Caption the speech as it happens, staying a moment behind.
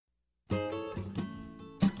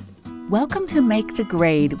Welcome to Make the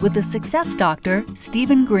Grade with the Success Doctor,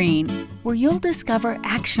 Stephen Green, where you'll discover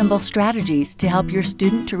actionable strategies to help your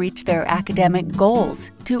student to reach their academic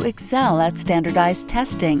goals, to excel at standardized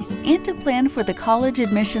testing, and to plan for the college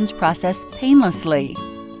admissions process painlessly.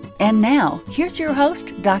 And now, here's your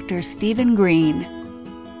host, Dr. Stephen Green.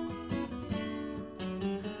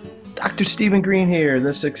 Dr. Stephen Green here,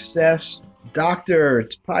 the Success Doctor.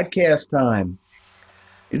 It's podcast time.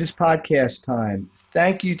 It is podcast time.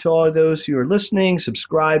 Thank you to all of those who are listening,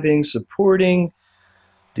 subscribing, supporting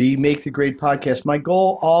the Make the Grade podcast. My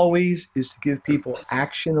goal always is to give people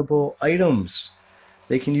actionable items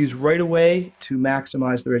they can use right away to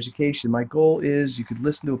maximize their education. My goal is you could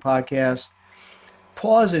listen to a podcast,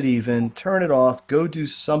 pause it even, turn it off, go do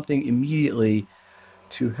something immediately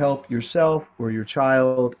to help yourself or your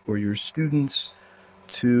child or your students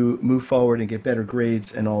to move forward and get better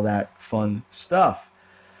grades and all that fun stuff.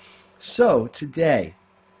 So today,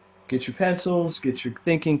 get your pencils, get your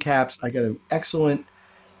thinking caps. I got an excellent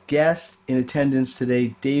guest in attendance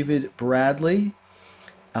today, David Bradley.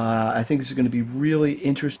 I think this is going to be really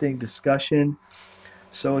interesting discussion.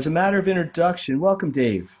 So as a matter of introduction, welcome,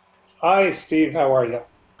 Dave. Hi, Steve. How are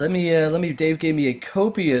you? Dave gave me a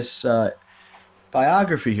copious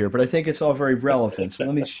biography here, but I think it's all very relevant. So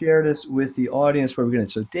let me share this with the audience where we're going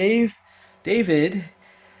to. So David,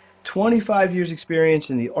 25 years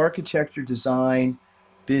experience in the architecture design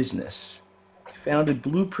business. He founded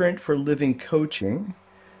Blueprint for Living Coaching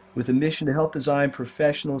with a mission to help design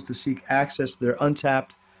professionals to seek access to their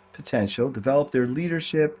untapped potential, develop their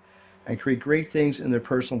leadership, and create great things in their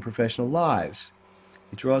personal and professional lives.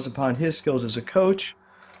 He draws upon his skills as a coach,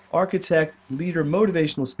 architect, leader,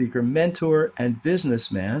 motivational speaker, mentor, and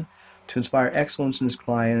businessman to inspire excellence in his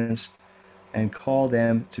clients and call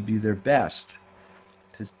them to be their best.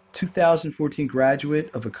 His 2014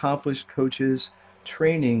 graduate of Accomplished Coaches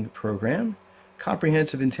Training Program,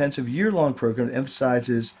 comprehensive, intensive, year-long program that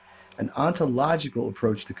emphasizes an ontological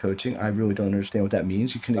approach to coaching. I really don't understand what that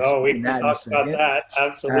means. You can We explain can that in a talk about second. that.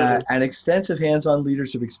 Absolutely. And extensive hands-on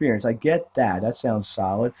leadership experience. I get that. That sounds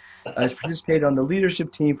solid. Has participated on the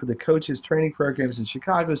leadership team for the coaches training programs in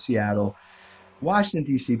Chicago, Seattle, Washington,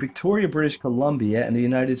 D.C., Victoria, British Columbia, and the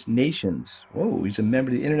United Nations. Whoa, he's a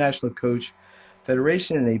member of the International Coach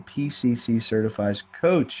Federation and a PCC certified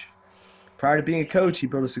coach. Prior to being a coach, he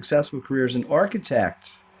built a successful career as an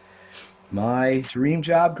architect. My dream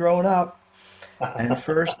job growing up. And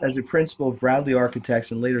first as a principal of Bradley Architects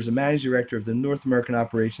and later as a managing director of the North American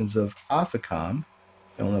operations of Officom.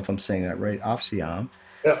 I don't know if I'm saying that right, Ofciom.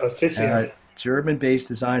 Yeah, official. German-based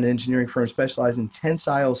design and engineering firm specializing in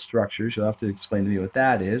tensile structures. You'll have to explain to me what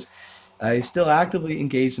that is. He's still actively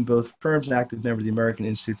engaged in both firms and active member of the American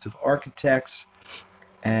Institute of Architects.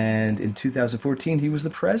 And in 2014, he was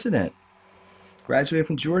the president. Graduated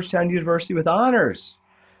from Georgetown University with honors.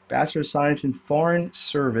 Bachelor of Science in Foreign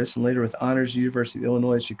Service, and later with honors, University of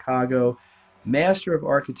Illinois, Chicago. Master of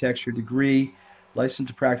Architecture degree, licensed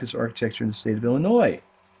to practice architecture in the state of Illinois.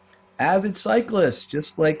 Avid cyclist,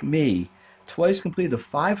 just like me. Twice completed the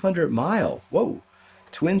 500-mile,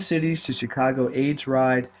 Twin Cities to Chicago AIDS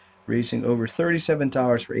ride, raising over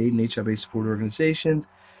 $37 for aid and HIV support organizations.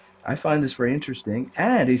 I find this very interesting.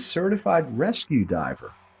 And a certified rescue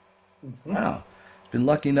diver. Wow. Been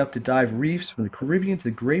lucky enough to dive reefs from the Caribbean to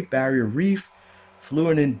the Great Barrier Reef,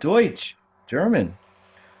 fluent in Deutsch, German,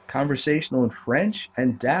 conversational in French,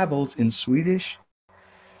 and dabbles in Swedish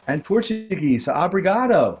and Portuguese. So,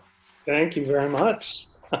 obrigado. Thank you very much.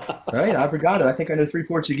 Right, obrigado. I think I know 3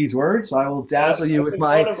 Portuguese words, so I will dazzle you with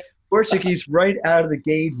my One of Portuguese right out of the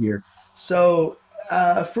gate here. So,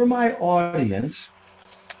 for my audience,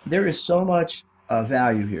 there is so much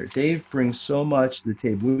value here. Dave brings so much to the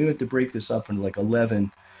table. We have to break this up into like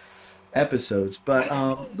 11 episodes. But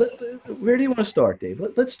where do you want to start, Dave?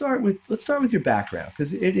 Let's start with your background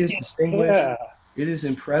because it is distinguished. Yeah, It is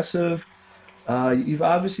impressive. You've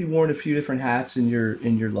obviously worn a few different hats in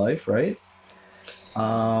your life, right?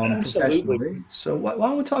 absolutely. Professionally. So why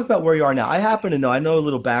don't we talk about where you are now? I happen to know. I know a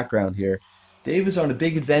little background here. Dave is on a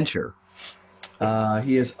big adventure.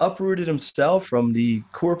 He has uprooted himself from the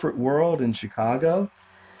corporate world in Chicago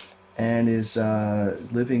and is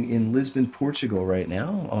living in Lisbon, Portugal right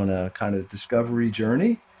now on a kind of discovery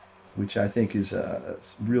journey, which I think is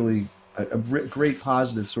really a great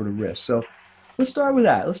positive sort of risk. So let's start with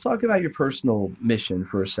that. Let's talk about your personal mission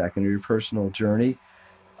for a second or your personal journey.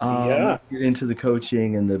 Yeah, Get into the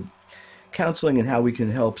coaching and the counseling and how we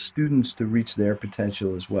can help students to reach their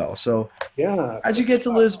potential as well. So yeah. how'd you get to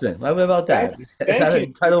Lisbon? How about Thank, that? Is that thank a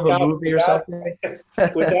you. title of a movie or something?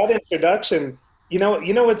 With that introduction,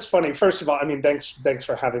 What's funny? First of all, I mean, thanks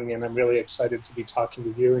for having me, and I'm really excited to be talking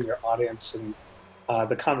to you and your audience and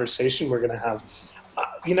the conversation we're going to have.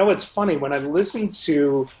 It's funny when I listen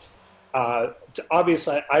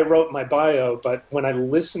obviously I wrote my bio, but when I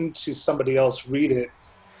listen to somebody else read it,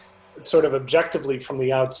 sort of objectively from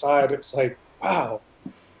the outside, it's like, wow,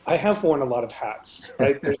 I have worn a lot of hats,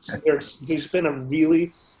 right? There's been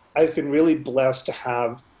I've been really blessed to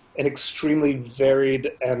have an extremely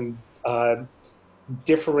varied and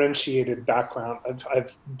differentiated background.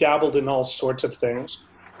 I've dabbled in all sorts of things,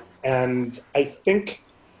 and I think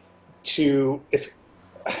to if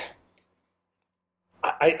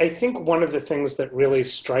I think one of the things that really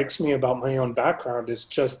strikes me about my own background is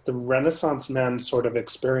just the Renaissance man sort of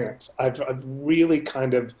experience. I've really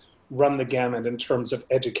kind of run the gamut in terms of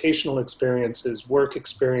educational experiences, work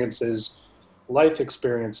experiences, life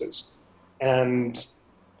experiences. And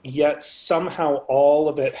yet somehow all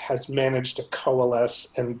of it has managed to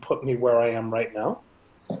coalesce and put me where I am right now.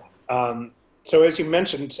 So as you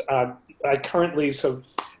mentioned, so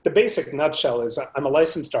the basic nutshell is I'm a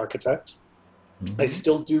licensed architect. I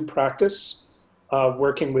still do practice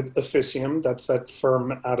working with Officium. That's that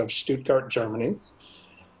firm out of Stuttgart, Germany.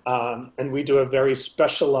 And we do a very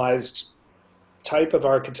specialized type of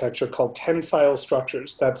architecture called tensile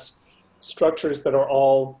structures. That's structures that are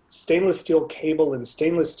all stainless steel cable and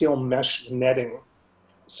stainless steel mesh netting.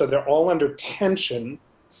 So they're all under tension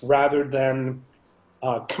rather than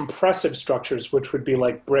compressive structures, which would be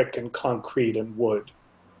like brick and concrete and wood,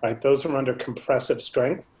 right? Those are under compressive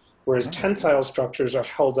strength, whereas tensile structures are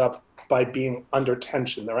held up by being under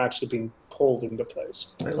tension. They're actually being pulled into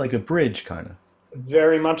place. Like a bridge, kind of.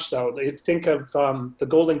 Very much so. Think of the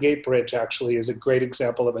Golden Gate Bridge, actually, is a great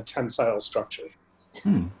example of a tensile structure.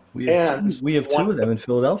 We have two of them in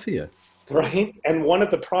Philadelphia. Right. And one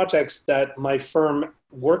of the projects that my firm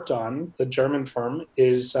worked on, the German firm,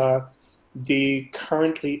 is the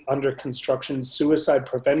currently under construction suicide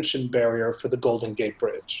prevention barrier for the Golden Gate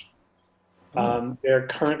Bridge. They're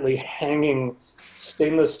currently hanging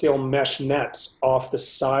stainless steel mesh nets off the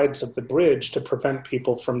sides of the bridge to prevent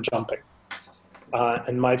people from jumping.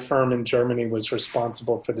 And my firm in Germany was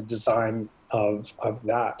responsible for the design of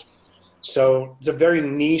that. So it's a very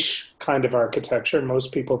niche kind of architecture.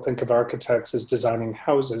 Most people think of architects as designing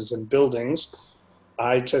houses and buildings.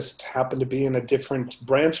 I just happen to be in a different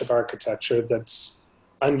branch of architecture that's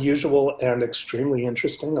unusual and extremely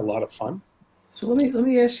interesting, a lot of fun. So let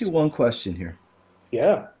me ask you one question here.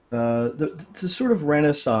 Yeah. The sort of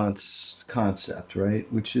Renaissance concept,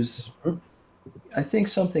 right? Which is, I think,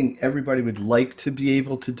 something everybody would like to be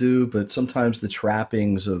able to do, but sometimes the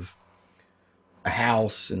trappings of a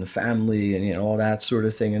house and a family and all that sort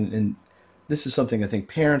of thing, and this is something I think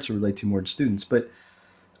parents relate to more than students. But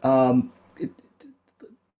um,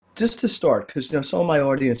 just to start, because some of my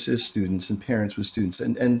audience is students and parents with students,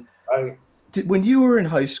 and I, when you were in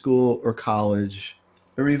high school or college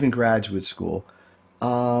or even graduate school,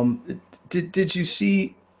 did you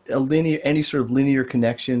see any sort of linear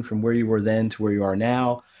connection from where you were then to where you are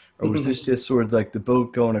now, or was this just sort of like the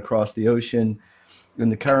boat going across the ocean, and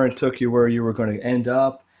the current took you where you were going to end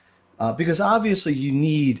up? Because obviously you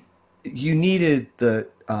needed the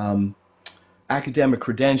academic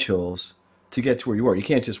credentials to get to where you were. You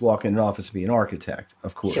can't just walk in an office and be an architect,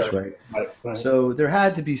 of course, sure. right? Right. So there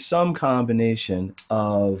had to be some combination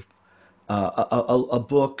of a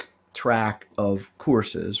book track of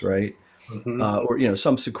courses, right? Or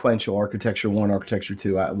some sequential architecture one, architecture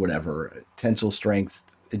two, whatever, tensile strength,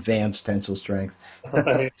 advanced tensile strength.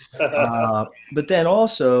 Right. But then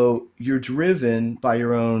also you're driven by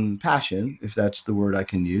your own passion, if that's the word I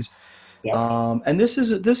can use. Yeah. And this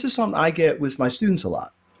is something I get with my students a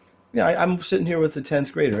lot. I'm sitting here with the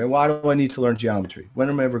 10th grader. Why do I need to learn geometry? When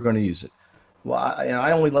am I ever going to use it? Well,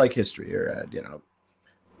 I only like history. Or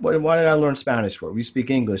why did I learn Spanish for? We speak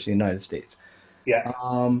English in the United States. Yeah.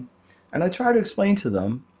 And I try to explain to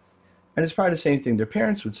them, and it's probably the same thing their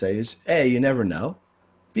parents would say is, A, you never know.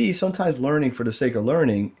 B, sometimes learning for the sake of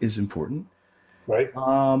learning is important. Right.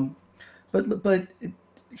 Um, but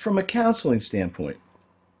from a counseling standpoint,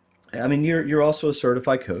 I mean, you're also a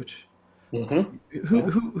certified coach. Yeah.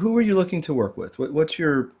 Who are you looking to work with? What's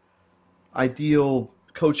your ideal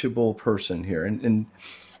coachable person here? And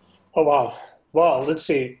Oh, wow. Well, let's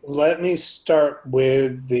see. Let me start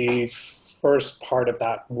with the first part of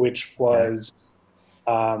that, which okay. was,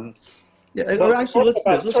 um, Yeah, or well, actually, let's do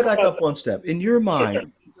this. Let's sort of back about up one step. In your sure.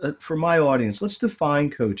 mind, for my audience, let's define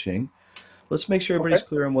coaching. Let's make sure Okay. everybody's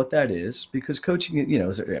clear on what that is, because coaching,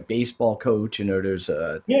 is a baseball coach, there's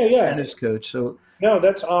a Yeah. Yeah. tennis coach. So No,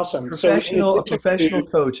 that's awesome. So in a addition professional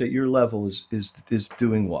to coach at your level is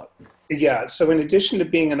doing what? Yeah. So in addition to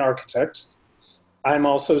being an architect, I'm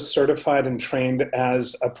also certified and trained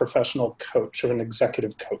as a professional coach or an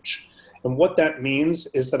executive coach. And what that means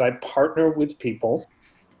is that I partner with people.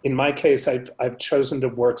 In my case, I've chosen to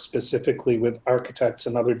work specifically with architects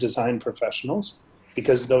and other design professionals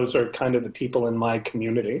because those are kind of the people in my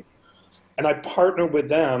community. And I partner with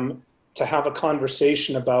them to have a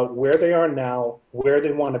conversation about where they are now, where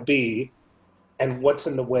they want to be, and what's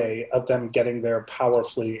in the way of them getting there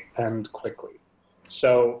powerfully and quickly.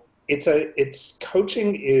 So it's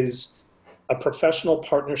coaching is a professional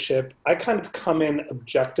partnership. I kind of come in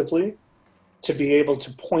objectively to be able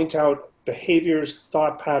to point out behaviors,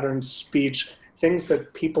 thought patterns, speech, things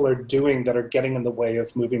that people are doing that are getting in the way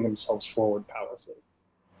of moving themselves forward powerfully.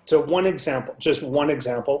 So one example, just one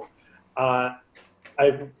example, uh,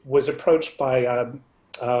 I was approached by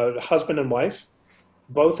a husband and wife,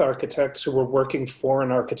 both architects who were working for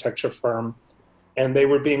an architecture firm, and they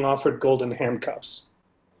were being offered golden handcuffs.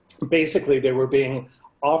 Basically, they were being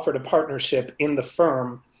offered a partnership in the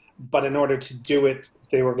firm, but in order to do it,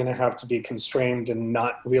 they were going to have to be constrained and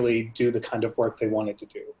not really do the kind of work they wanted to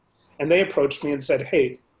do. And they approached me and said,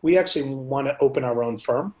 hey, we actually want to open our own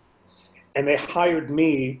firm. And they hired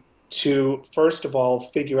me to, first of all,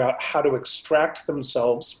 figure out how to extract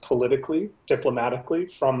themselves politically, diplomatically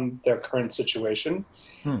from their current situation,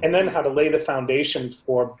 Hmm. and then how to lay the foundation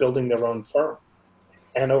for building their own firm.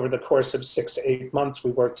 And over the course of 6 to 8 months,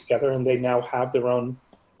 we worked together, and they now have their own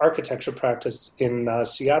architecture practice in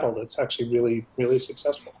Seattle that's actually really, really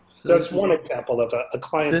successful. So So that's one example of a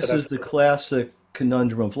client that this I've, is the classic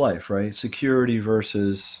conundrum of life, right? Security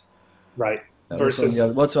versus right, what's on the versus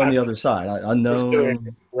other, what's on the other side? pursuing,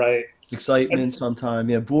 Unknown, right. And, excitement,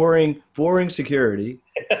 sometimes, boring security.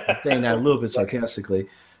 I'm saying that a little bit right. sarcastically,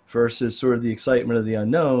 versus sort of the excitement of the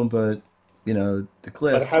unknown, but the But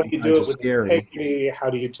cliff how do you do sometimes it is with scary. integrity? How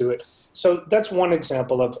do you do it? So that's one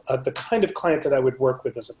example of the kind of client that I would work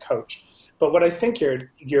with as a coach. But what I think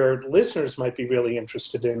your listeners might be really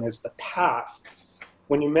interested in is the path.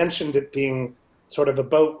 When you mentioned it being sort of a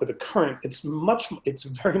boat with a current, it's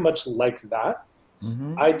very much like that.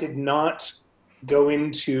 Hmm. I did not go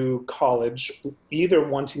into college either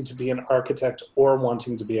wanting to be an architect or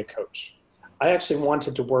wanting to be a coach. I actually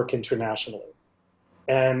wanted to work internationally.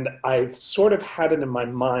 And I sort of had it in my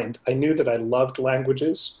mind. I knew that I loved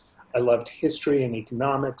languages, I loved history and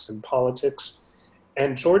economics and politics.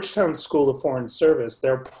 And Georgetown School of Foreign Service,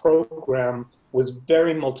 their program was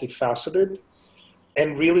very multifaceted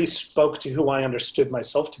and really spoke to who I understood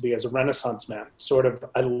myself to be as a Renaissance man. Sort of,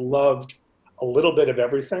 I loved a little bit of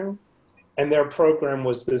everything. And their program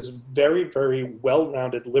was this very, very well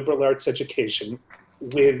rounded liberal arts education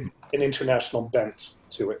with an international bent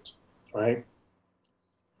to it, right?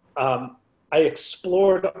 Um, I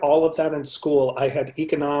explored all of that in school. I had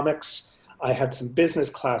economics, I had some business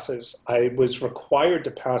classes. I was required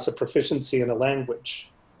to pass a proficiency in a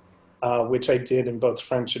language, which I did in both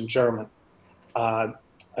French and German. Uh,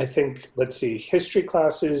 I think, let's see, history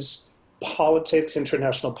classes, politics,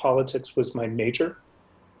 international politics was my major,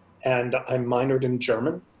 and I minored in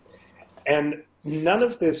German. And none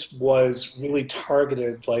of this was really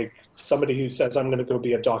targeted like somebody who says, I'm going to go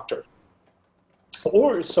be a doctor,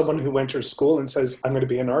 or someone who enters school and says, I'm going to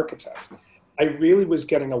be an architect. I really was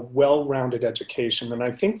getting a well rounded education. And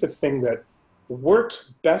I think the thing that worked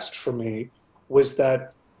best for me was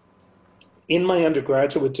that in my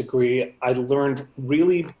undergraduate degree, I learned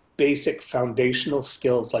really basic foundational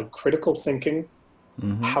skills like critical thinking,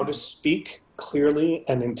 Hmm. how to speak clearly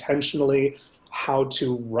and intentionally, how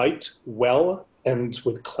to write well and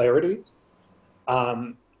with clarity.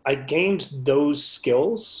 I gained those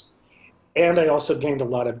skills, and I also gained a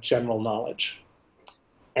lot of general knowledge.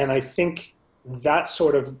 And I think that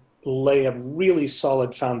sort of lay a really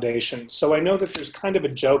solid foundation. So I know that there's kind of a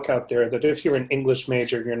joke out there that if you're an English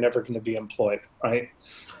major, you're never going to be employed, right?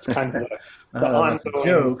 It's kind of I the don't know if that's a ongoing,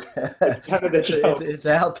 joke. it's kind of the joke. It's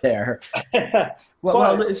out there.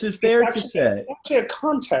 Well, But is it fair to say? it's actually a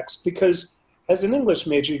context because as an English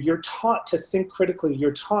major, you're taught to think critically.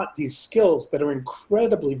 You're taught these skills that are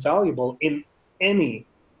incredibly valuable in any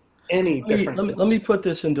any different Let me context. put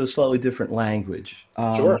this into a slightly different language.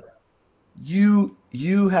 Sure.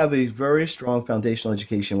 You have a very strong foundational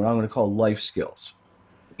education, what I'm going to call life skills,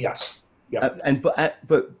 Yes. Yep.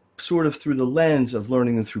 but sort of through the lens of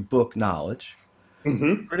learning them through book knowledge.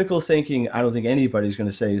 Hmm. Critical thinking, I don't think anybody's going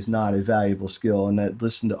to say is not a valuable skill. And that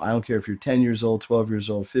I don't care if you're 10 years old, 12 years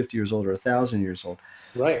old, 50 years old, or 1,000 years old.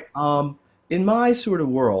 Right. Um, in my sort of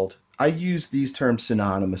world, I use these terms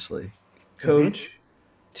synonymously: Hmm. coach,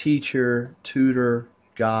 teacher, tutor,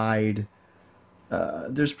 guide.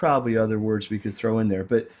 There's probably other words we could throw in there,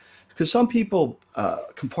 but because some people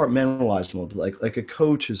compartmentalize them. Like a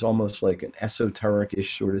coach is almost like an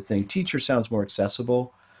esoteric-ish sort of thing. Teacher sounds more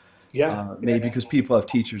accessible, Yeah, yeah, maybe because people have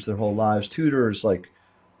teachers their whole lives. Tutor is like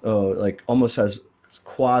almost has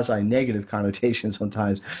quasi negative connotation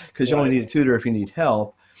sometimes because you only right, need a tutor if you need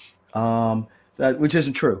help. Um, that which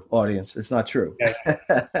isn't true, audience. It's not true. yeah,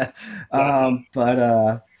 yeah. But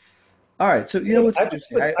all right. So you know what's I would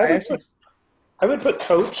interesting? put, I actually I would put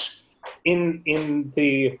coach in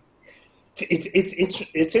the.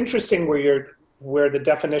 It's interesting where the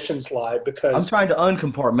definitions lie I'm because trying to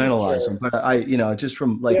uncompartmentalize them, teacher, but just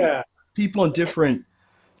from like yeah, people in different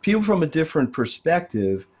people from a different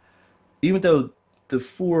perspective, even though the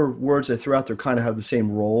four words I threw out there kind of have the same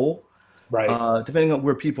role, right, depending on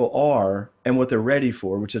where people are and what they're ready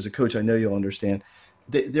for, which as a coach I know you'll understand,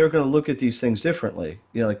 they're going to look at these things differently.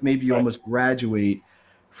 Like maybe you right, almost graduate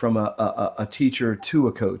from a teacher to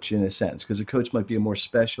a coach in a sense, because a coach might be a more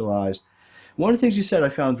specialized. One of the things you said I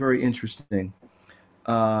found very interesting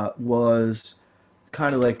was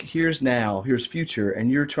kind of like here's now, here's future,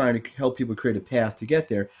 and you're trying to help people create a path to get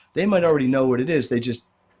there. They might already know what it is. They just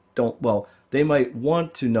don't, well, they might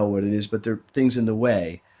want to know what it is, but there are things in the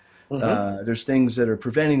way. hmm There's things that are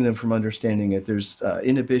preventing them from understanding it. There's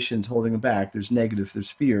inhibitions holding them back. There's negative, there's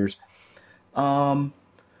fears. Um,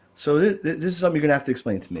 so this is something you're going to have to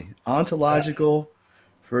explain to me. Ontological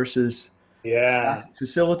versus yeah.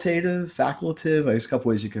 facilitative, facultative. There's a couple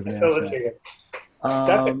ways you could pronounce that. Facilitated.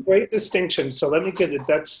 That's a Um, great distinction. So let me get it.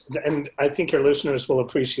 And I think your listeners will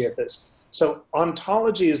appreciate this. So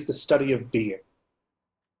ontology is the study of being,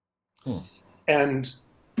 hmm. and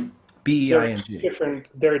BEING.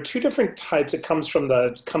 there are two different types. It comes from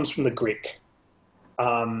the Greek,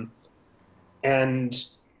 um, and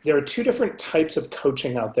there are two different types of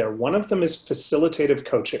coaching out there. One of them is facilitative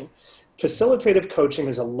coaching. Facilitative coaching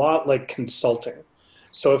is a lot like consulting.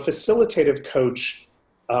 So a facilitative coach,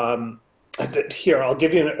 um, here I'll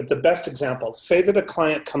give you the best example. Say that a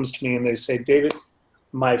client comes to me and they say, David,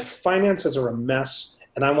 my finances are a mess,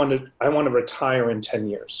 and I want to retire in 10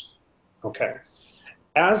 years. Okay.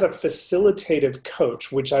 As a facilitative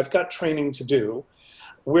coach, which I've got training to do,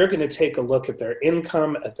 we're going to take a look at their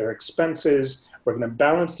income, at their expenses. We're going to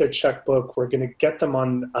balance their checkbook. We're going to get them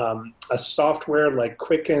on a software like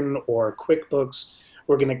Quicken or QuickBooks.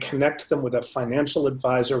 We're going to connect them with a financial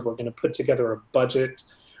advisor. We're going to put together a budget.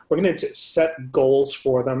 We're going to set goals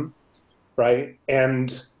for them, right?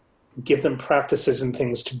 And give them practices and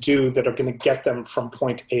things to do that are going to get them from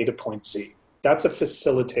point A to point Z. That's a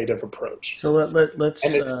facilitative approach. So And let's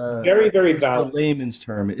it's very, very the valid. layman's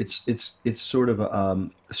term. It's sort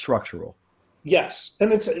of structural. Yes,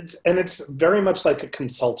 and it's very much like a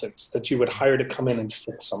consultant that you would hire to come in and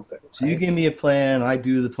fix something, So you right? give me a plan, I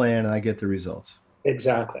do the plan, and I get the results.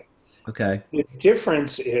 Exactly. Okay. The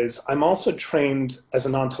difference is I'm also trained as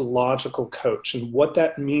an ontological coach, and what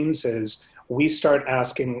that means is we start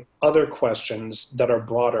asking other questions that are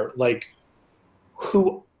broader, like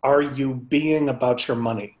who are you being about your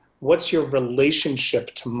money? What's your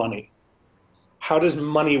relationship to money? How does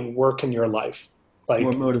money work in your life?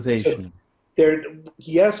 More Like, so motivation. they're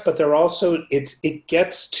yes, but they're also it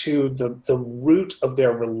gets to the root of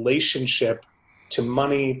their relationship to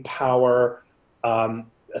money, power,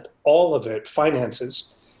 um, all of it,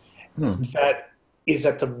 finances, Hmm. that is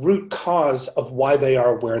at the root cause of why they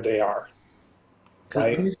are where they are,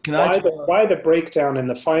 right? Can I do Why the breakdown in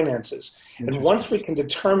the finances? And interesting. once we can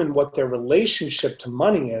determine what their relationship to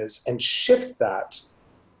money is and shift that,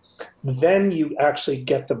 then you actually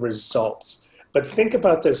get the results. But think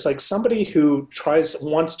about this, like somebody who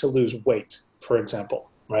wants to lose weight, for example,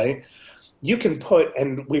 right? You can put,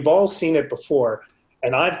 and we've all seen it before,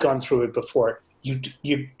 and I've gone through it before. You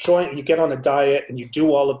get on a diet and you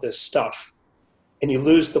do all of this stuff and you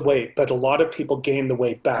lose the weight, but a lot of people gain the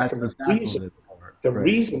weight back. That's And the facultative part, the right?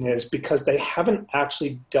 reason is because they haven't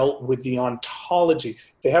actually dealt with the ontology.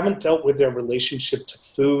 They haven't dealt with their relationship to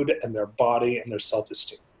food and their body and their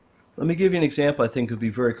self-esteem. Let me give you an example I think would be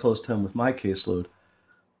very close to home with my caseload.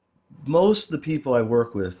 Most of the people I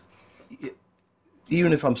work with,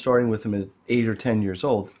 even if I'm starting with them at 8 or 10 years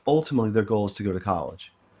old, ultimately their goal is to go to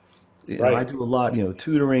college. I Right. do a lot,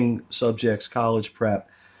 tutoring subjects, college prep.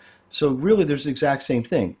 So really, there's the exact same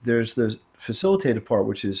thing. There's the facilitated part,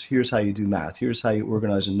 which is here's how you do math, here's how you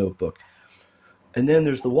organize a notebook, and then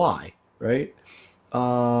there's the why, right?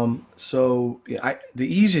 The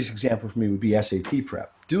easiest example for me would be SAT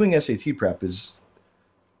prep. Doing SAT prep is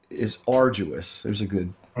arduous. There's a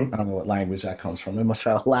good, I don't know what language that comes from. It must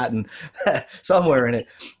have Latin somewhere in it.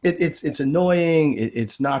 It's annoying.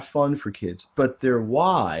 It's not fun for kids. But their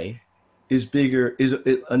why is bigger.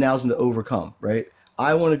 It allows them to overcome. Right.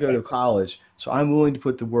 I want to go to college, so I'm willing to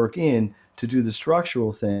put the work in to do the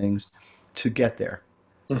structural things to get there.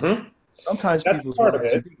 Mm-hmm. Sometimes That's people's part of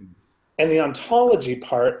minds are it. bigger. And the ontology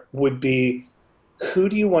part would be, who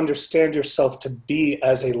do you understand yourself to be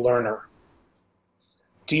as a learner?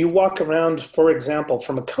 Do you walk around, for example,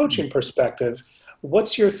 from a coaching perspective,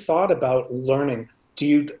 what's your thought about learning?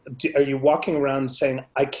 Are you walking around saying,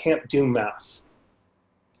 I can't do math,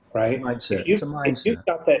 right? Mindset. It's a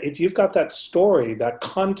mindset. If you've got that story, that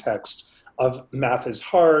context of math is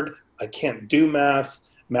hard, I can't do math,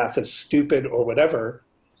 math is stupid or whatever,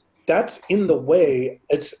 that's in the way.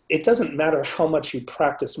 It doesn't matter how much you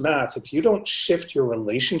practice math if you don't shift your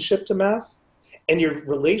relationship to math and your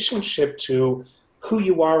relationship to who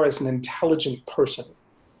you are as an intelligent person.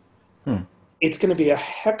 Hmm. It's going to be a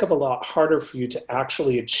heck of a lot harder for you to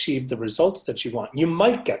actually achieve the results that you want. You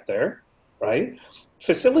might get there, right?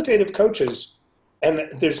 Facilitative coaches, and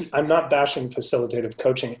I'm not bashing facilitative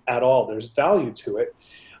coaching at all. There's value to it,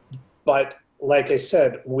 but like I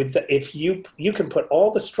said, if you can put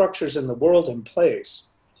all the structures in the world in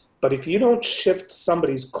place, but if you don't shift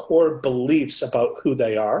somebody's core beliefs about who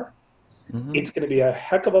they are, Mm-hmm. it's going to be a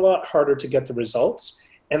heck of a lot harder to get the results,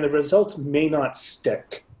 and the results may not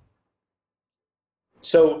stick.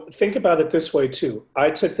 So think about it this way too. I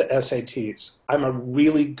took the SATs. I'm a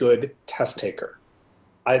really good test taker.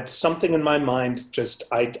 I had something in my mind,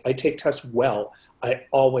 I take tests well. I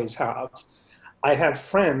always have. I have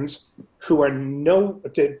friends who are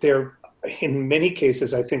they're in many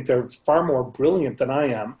cases, I think they're far more brilliant than I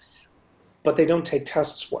am, but they don't take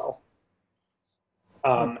tests well.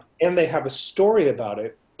 And they have a story about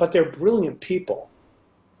it, but they're brilliant people.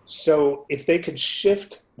 So if they could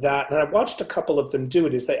shift that, and I watched a couple of them do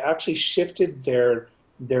it, is they actually shifted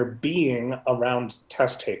their being around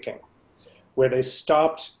test taking, where they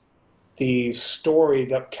stopped the story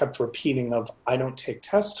that kept repeating of I don't take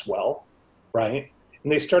tests well, right?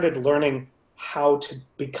 And they started learning how to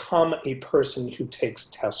become a person who takes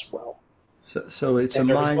tests well. So it's a And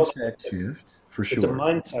mindset shift for it's a sure.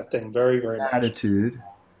 mindset thing, very, very much. Attitude.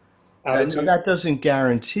 Now Attitude, that doesn't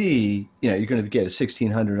guarantee, you're going to get a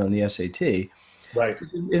 1600 on the SAT. right,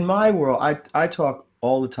 In my world, I talk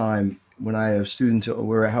all the time when I have students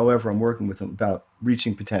or however I'm working with them about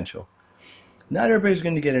reaching potential. Not everybody's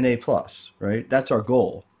going to get an A plus, right? That's our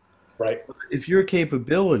goal. right. If your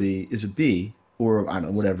capability is a B or I don't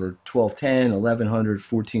know, whatever, 1210, 1100,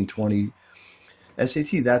 1420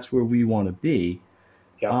 SAT, that's where we want to be.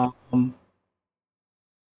 Yeah. Um,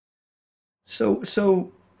 so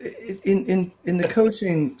in the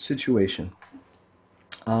coaching situation,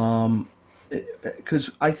 um,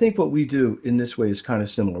 because I think what we do in this way is kind of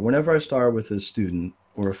similar. Whenever I start with a student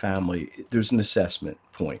or a family, there's an assessment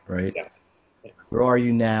point, right? Yeah. Yeah. Where are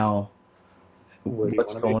you now? Where do you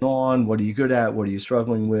What's want to be? going on? What are you good at? What are you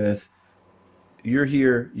struggling with? You're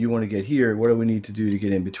here. You want to get here. What do we need to do to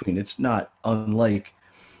get in between? It's not unlike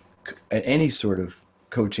any sort of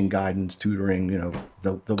coaching, guidance, tutoring,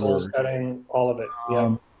 the Goal word. setting, all of it. Yeah.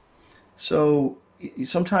 Um, so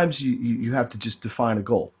sometimes you have to just define a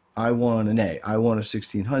goal. I want an A. I want a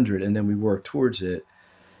 1600, and then we work towards it.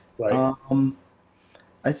 Right. Um,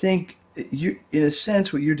 I think in a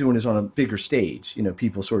sense, what you're doing is on a bigger stage.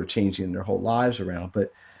 People sort of changing their whole lives around.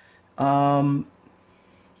 But um,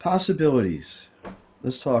 possibilities.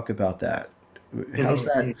 Let's talk about that. How's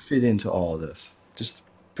Mhm. that fit into all of this? Just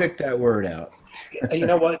pick that word out. You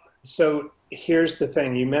know what? So here's the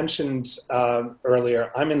thing. You mentioned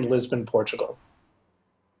earlier, I'm in Lisbon, Portugal,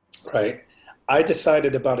 right? I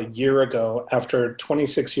decided about a year ago, after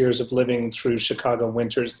 26 years of living through Chicago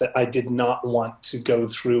winters, that I did not want to go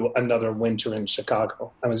through another winter in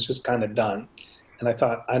Chicago. I was just kind of done. And I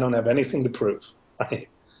thought, I don't have anything to prove. Right?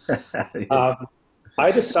 Um,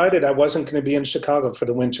 I decided I wasn't going to be in Chicago for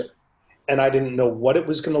the winter. And I didn't know what it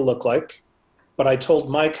was going to look like. But I told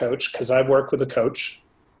my coach, because I work with a coach,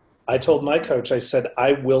 I told my coach, I said,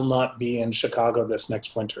 I will not be in Chicago this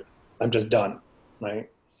next winter. I'm just done. Right.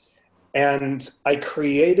 And I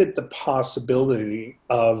created the possibility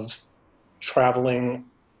of traveling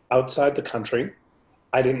outside the country.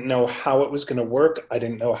 I didn't know how it was going to work. I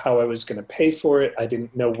didn't know how I was going to pay for it. I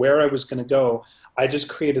didn't know where I was going to go. I just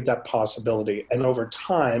created that possibility. And over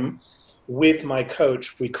time, with my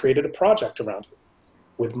coach, we created a project around it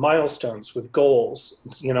with milestones, with goals,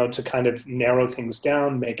 to kind of narrow things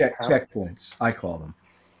down, make it happen. Checkpoints, I call them.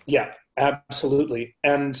 Yeah, absolutely.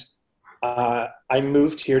 And I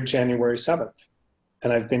moved here January 7th,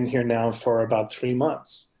 and I've been here now for about 3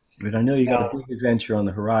 months. But I know you got a Now, big adventure on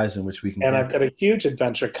the horizon, which we can and get. I've got a huge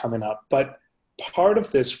adventure coming up. But part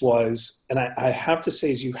of this was, and I have to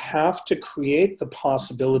say, is you have to create the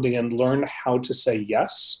possibility and learn how to say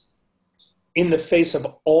yes in the face of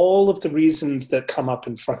all of the reasons that come up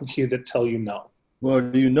in front of you that tell you no. Well,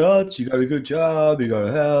 are you nuts? You got a good job. You got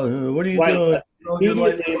a house. What are you Right. doing? Your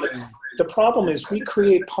life Immediately, the problem is we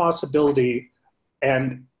create possibility,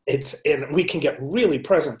 and we can get really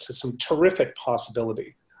present to some terrific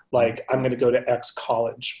possibility. Like, I'm going to go to X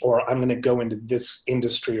college, or I'm going to go into this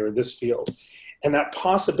industry or this field. And that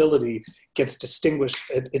possibility gets distinguished.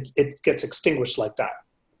 It gets extinguished like that.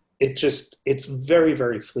 It's very,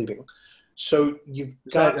 very fleeting. So you've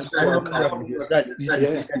got to work on. Is that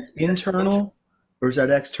internal, or is that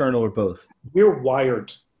external, or both? We're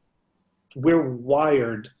wired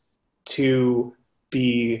to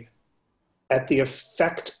be at the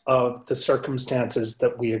effect of the circumstances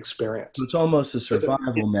that we experience. So it's almost a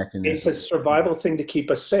survival mechanism. It's a survival thing to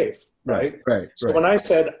keep us safe, right? Right. So when I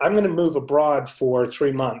said, I'm going to move abroad for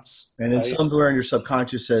 3 months. And then somewhere in your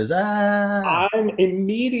subconscious says, I'm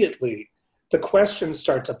immediately, the questions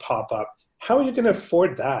start to pop up. How are you going to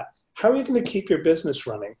afford that? How are you going to keep your business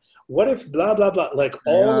running? What if blah, blah, blah, like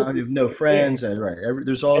all of you have no friends, right.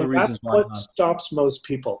 There's all the reasons why. That's what stops most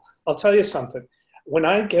people. I'll tell you something. When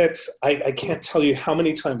I can't tell you how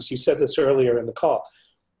many times, you said this earlier in the call,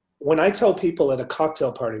 when I tell people at a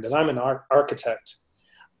cocktail party that I'm an architect,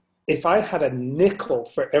 if I had a nickel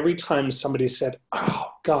for every time somebody said,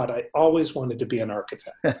 oh God, I always wanted to be an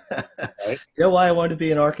architect. Right? You know why I wanted to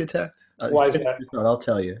be an architect? Why is that? I'll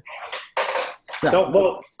tell you. No,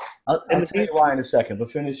 well, I'll tell you why in a second,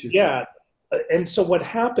 but finish your yeah. And so what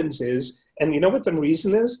happens is, and you know what the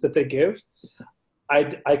reason is that they give?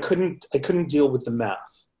 I couldn't deal with the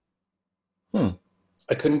math.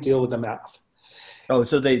 I couldn't deal with the math. Oh,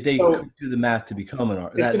 so they couldn't do the math to become an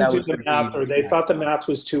architect. They couldn't do the math, or they thought the math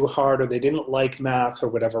was too hard, or they didn't like math, or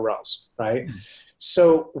whatever else, right?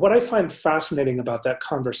 So what I find fascinating about that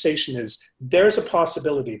conversation is there's a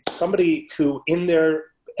possibility somebody who in their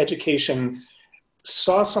education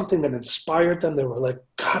saw something that inspired them. They were like,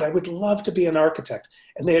 God, I would love to be an architect.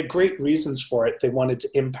 And they had great reasons for it. They wanted to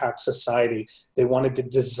impact society. They wanted to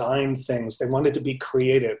design things. They wanted to be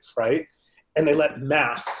creative, right? And they let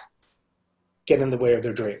math get in the way of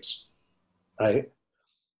their dreams, right?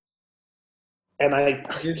 And I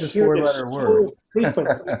it's a hear this four-letter word.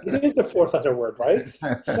 Frequently. It is a four-letter word, right?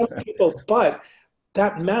 Some people, but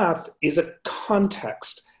that math is a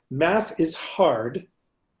context. Math is hard,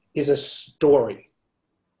 is a story.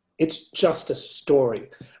 It's just a story.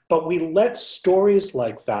 But we let stories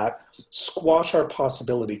like that squash our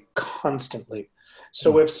possibility constantly.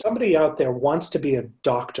 So if somebody out there wants to be a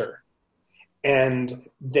doctor and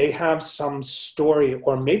they have some story,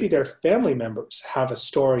 or maybe their family members have a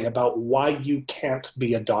story about why you can't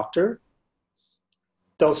be a doctor,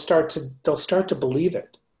 they'll start to believe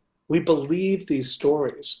it. We believe these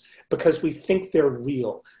stories because we think they're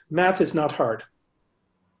real. Math is not hard.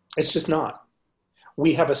 It's just not.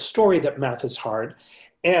 We have a story that math is hard,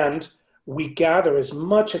 and we gather as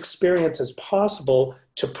much experience as possible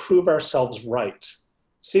to prove ourselves right.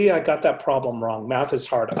 See, I got that problem wrong. Math is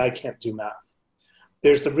hard. I can't do math.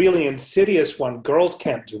 There's the really insidious one. Girls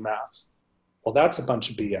can't do math. Well, that's a bunch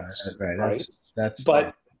of BS, right?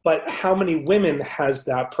 But how many women has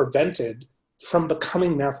that prevented from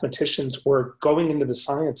becoming mathematicians or going into the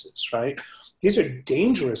sciences, right? These are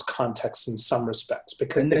dangerous contexts in some respects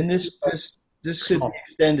because this could be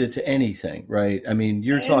extended to anything, right? I mean,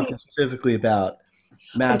 you're talking specifically about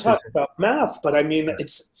math. I'm talking about math, but I mean,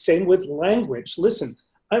 it's same with language. Listen,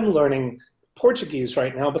 I'm learning Portuguese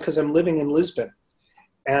right now because I'm living in Lisbon.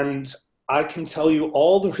 And I can tell you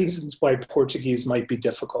all the reasons why Portuguese might be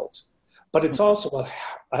difficult, but it's also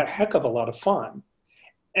a heck of a lot of fun.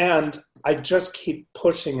 And I just keep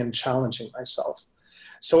pushing and challenging myself.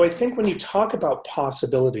 So I think when you talk about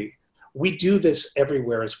possibility, we do this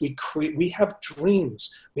everywhere as we have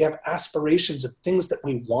dreams, we have aspirations of things that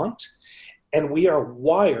we want, and we are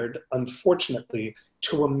wired, unfortunately,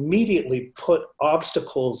 to immediately put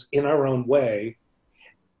obstacles in our own way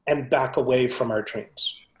and back away from our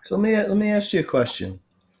dreams. So let me ask you a question.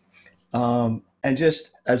 And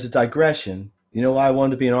just as a digression, you know why I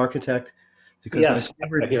wanted to be an architect? Because yes,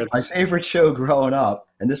 my favorite show growing up,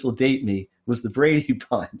 and this will date me, was the Brady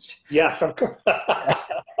Bunch. Yes, of course.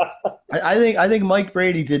 I think Mike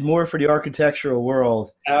Brady did more for the architectural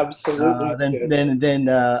world, absolutely, than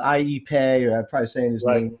I.E. Pei, or I'm probably saying his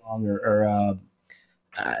name wrong, or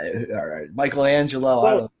Michelangelo.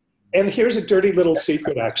 Well, and here's a dirty little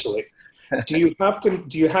secret, actually. Do you have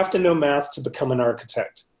to know math to become an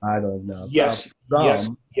architect? I don't know. Yes,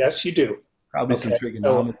 you do. Probably some Okay. So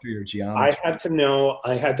trigonometry or geometry.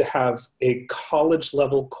 I had to have a college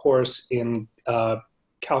level course in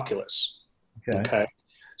calculus. Okay. Okay.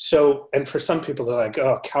 So, and for some people, they're like,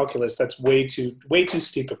 oh, calculus, that's way too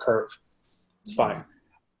steep a curve. It's fine.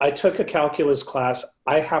 I took a calculus class.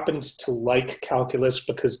 I happened to like calculus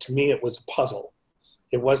because to me it was a puzzle.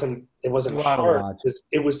 It A wasn't lot of hard. logic.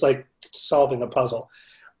 It was like solving a puzzle.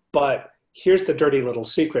 But here's the dirty little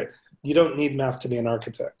secret. You don't need math to be an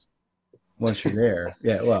architect. Once you're there.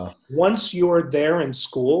 Yeah, well, Once you're there in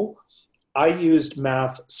school, I used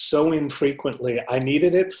math so infrequently. I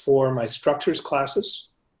needed it for my structures classes.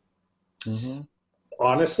 hmm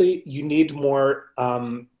Honestly, you need more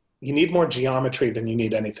geometry than you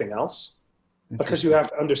need anything else because you interesting. have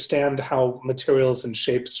to understand how materials and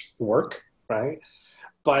shapes work, right?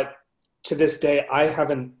 But to this day, I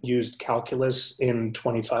haven't used calculus in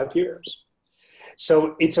 25 years.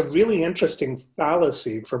 So it's a really interesting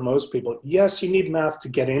fallacy for most people. Yes, you need math to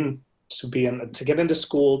get in to get into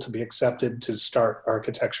school, to be accepted, to start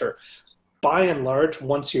architecture. By and large,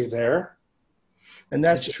 once you're there, And you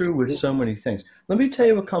that's just true with so many things. Let me tell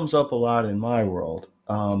you what comes up a lot in my world.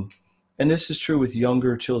 And this is true with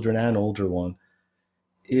younger children and older one,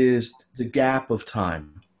 is the gap of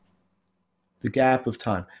time. The gap of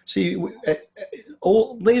time. See,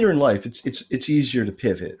 later in life, it's easier to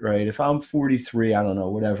pivot, right? If I'm 43, I don't know,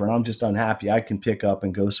 whatever, and I'm just unhappy, I can pick up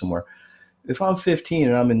and go somewhere. If I'm 15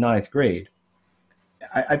 and I'm in ninth grade,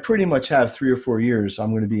 I pretty much have 3 or 4 years. I'm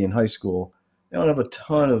going to be in high school. You don't have a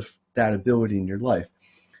ton of that ability in your life.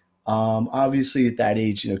 Obviously, at that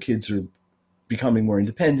age, kids are becoming more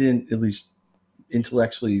independent, at least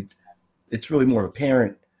intellectually. It's really more of a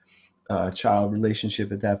parent child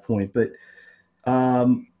relationship at that point. But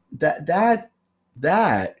um, that that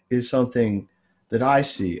that is something that I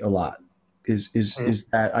see a lot. Is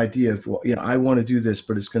that idea of, well, I want to do this,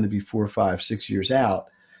 but it's going to be 4, 5, 6 years out,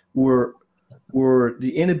 or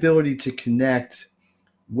the inability to connect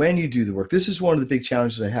when you do the work. This is one of the big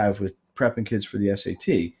challenges I have with prepping kids for the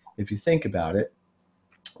SAT. If you think about it,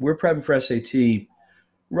 we're prepping for SAT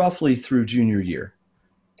roughly through junior year,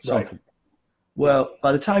 right. something. Yeah. Well,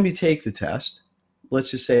 by the time you take the test,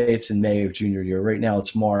 let's just say it's in May of junior year. Right now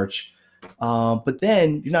it's March. But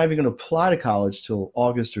then you're not even going to apply to college till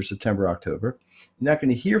August or September, October. You're not going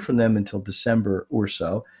to hear from them until December or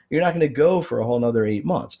so. You're not going to go for a whole another 8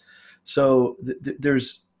 months. So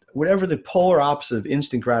there's whatever the polar opposite of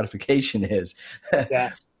instant gratification is.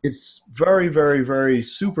 Yeah. It's very, very, very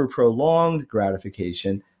super prolonged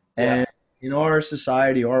gratification. Yeah. And in our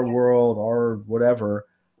society, our world, our whatever,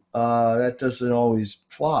 that doesn't always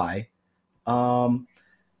fly. Um,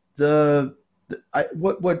 the,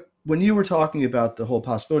 what when you were talking about the whole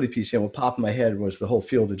possibility piece, what popped in my head was the whole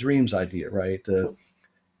field of dreams idea, right? You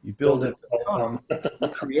build Build it, it. Um, you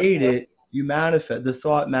create it, you manifest the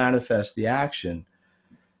thought, manifests the action.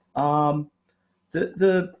 Um,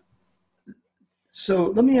 the so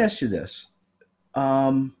let me ask you this.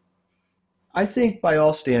 Um, I think by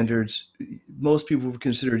all standards, most people would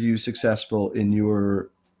consider you successful in your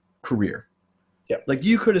career. yeah. Like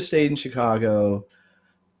you could have stayed in Chicago,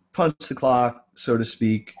 punched the clock, so to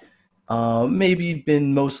speak. Maybe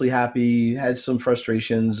been mostly happy, had some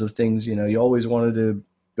frustrations of things. You always wanted to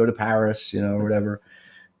go to Paris, or whatever.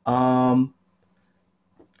 Um,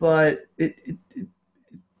 but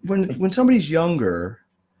when somebody's younger,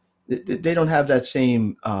 they don't have that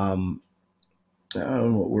same I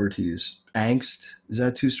don't know what word to use. Angst, is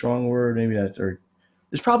that too strong a word? Maybe that, or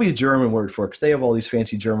there's probably a German word for it because they have all these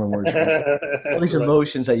fancy German words for all these Right.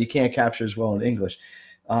 emotions that you can't capture as well in English.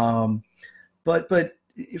 Um, but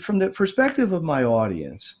from the perspective of my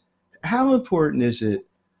audience, how important is it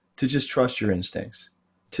to just trust your instincts,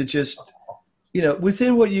 to just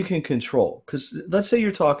within what you can control? Because let's say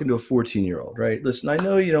you're talking to a 14-year-old, right? Listen, I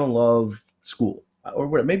know you don't love school, or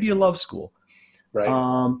whatever. Maybe you love school, Right.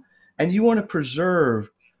 um, and you want to preserve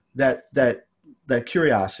that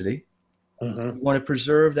curiosity. Hmm. You want to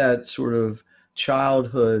preserve that sort of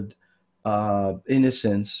childhood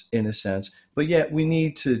innocence, in a sense. But yet, we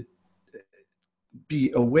need to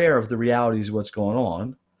be aware of the realities of what's going on.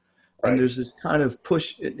 And Right. there's this kind of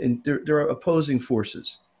push, and there are opposing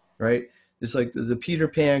forces, right? It's like the Peter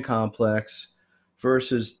Pan complex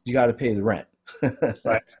versus you got to pay the rent, Right.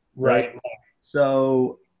 right? Right.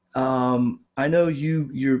 So I know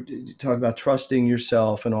you talk about trusting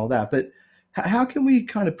yourself and all that, but how can we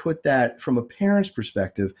kind of put that from a parent's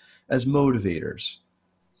perspective as motivators?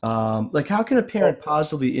 Like, how can a Well, parent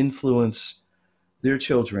positively influence their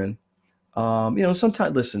children?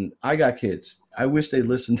 Sometimes, listen, I got kids. I wish they'd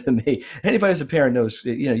listen to me. Anybody as a parent knows,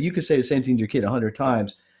 you could say the same thing to your kid 100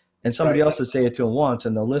 times. and somebody Right. else will say it to them once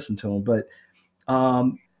and they'll listen to them. But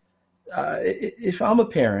um, if I'm a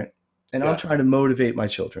parent and I'm Yeah. trying to motivate my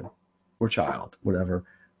children or child, whatever,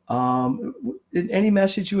 any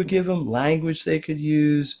message you would give them, language they could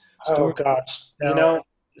use, Oh story. gosh. Tell,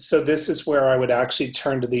 So this is where I would actually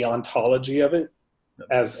turn to the ontology of it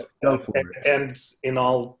as, go for it. and in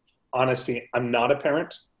all honesty, I'm not a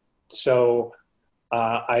parent. So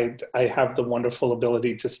I have the wonderful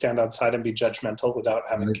ability to stand outside and be judgmental without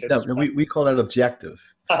having kids. No, we call that objective.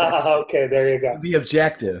 Okay, there you go. Be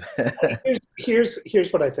objective.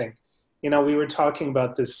 Here's what I think. We were talking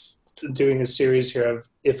about this, doing a series here of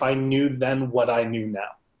if I knew then what I knew now, right?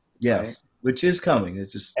 Yes, which is coming.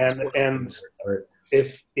 It's just And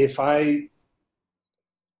if I,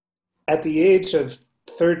 at the age of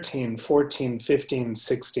 13, 14, 15,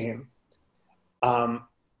 16,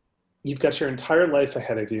 you've got your entire life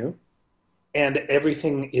ahead of you and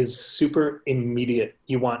everything is super immediate.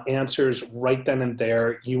 You want answers right then and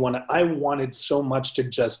there. I wanted so much to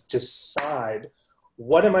just decide,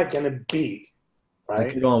 what am I going to be,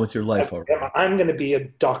 right? get on with your life already. I'm going to be a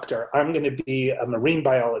doctor. I'm going to be a marine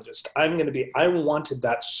biologist. I wanted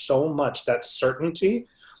that so much, that certainty,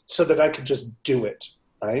 so that I could just do it,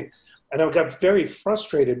 right? And I got very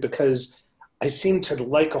frustrated because I seemed to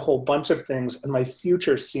like a whole bunch of things and my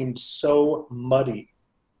future seemed so muddy.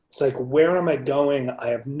 It's like, where am I going? I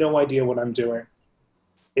have no idea what I'm doing.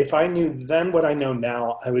 If I knew then what I know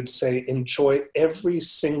now, I would say enjoy every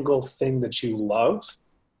single thing that you love,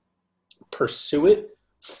 pursue it,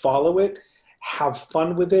 follow it, have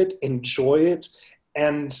fun with it, enjoy it,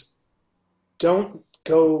 and don't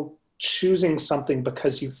go choosing something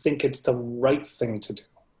because you think it's the right thing to do.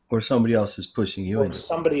 Or somebody else is pushing you Or into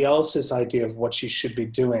somebody else's idea of what you should be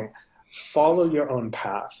doing. Follow your own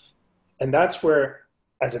path. And that's where,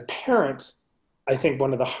 as a parent, I think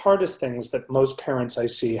one of the hardest things that most parents I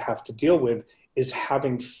see have to deal with is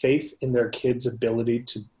having faith in their kids' ability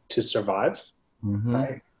to survive. Mm-hmm.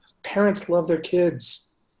 Right? Parents love their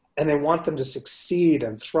kids and they want them to succeed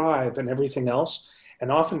and thrive and everything else,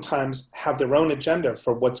 and oftentimes have their own agenda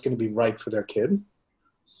for what's going to be right for their kid.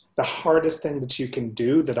 The hardest thing that you can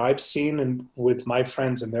do, that I've seen with my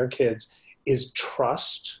friends and their kids, is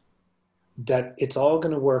trust that it's all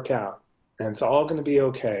going to work out and it's all going to be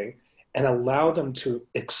okay, and allow them to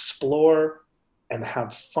explore and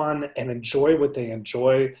have fun and enjoy what they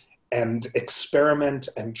enjoy and experiment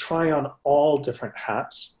and try on all different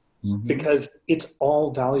hats. Mm-hmm. Because it's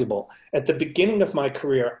all valuable. At the beginning of my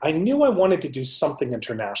career, I knew I wanted to do something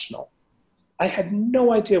international. I had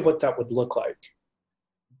no idea what that would look like.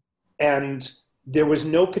 And there was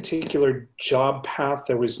no particular job path.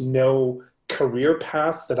 There was no career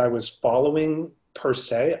path that I was following per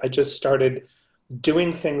se. I just started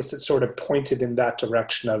doing things that sort of pointed in that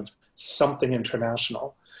direction of something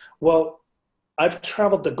international. Well, I've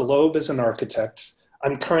traveled the globe as an architect.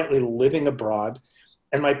 I'm currently living abroad.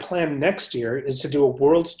 And my plan next year is to do a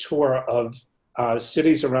world tour of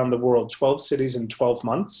cities around the world, 12 cities in 12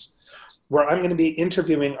 months, where I'm going to be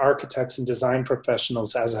interviewing architects and design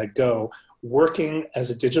professionals as I go, working as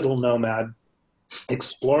a digital nomad,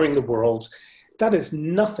 exploring the world. That is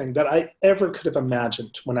nothing that I ever could have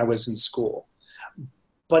imagined when I was in school.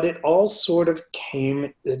 But it all sort of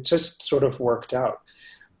came, it just sort of worked out.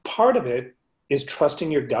 Part of it is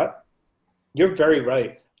trusting your gut. You're very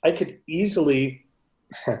right. I could easily,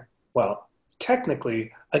 well,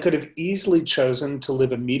 technically, I could have easily chosen to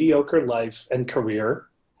live a mediocre life and career,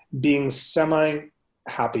 being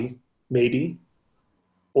semi-happy, maybe,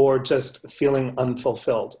 or just feeling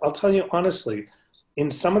unfulfilled. I'll tell you honestly, in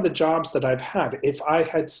some of the jobs that I've had, if I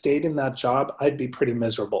had stayed in that job, I'd be pretty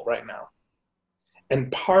miserable right now.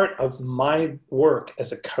 And part of my work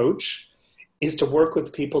as a coach is to work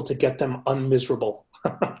with people to get them unmiserable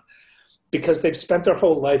because they've spent their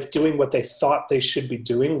whole life doing what they thought they should be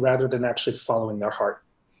doing rather than actually following their heart.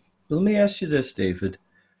 Let me ask you this, David.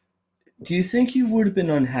 Do you think you would have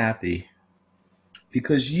been unhappy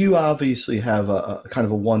because you obviously have a kind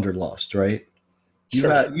of a wanderlust, right?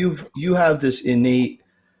 Sure. You have this innate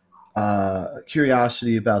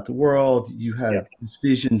curiosity about the world. You had this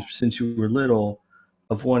vision since you were little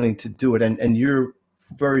of wanting to do it, and you're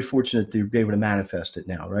very fortunate to be able to manifest it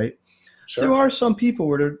now, right? Sure. There are some people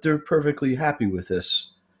where they're perfectly happy with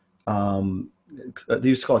this. They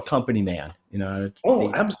used to call it company man, you know.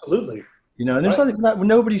 Absolutely. You know, and there's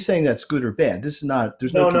nobody's saying that's good or bad. This is not.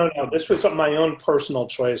 There's no. This was my own personal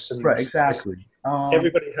choice, and right, exactly.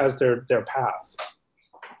 Everybody has their path.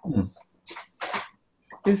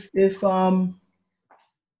 If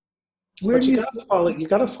but you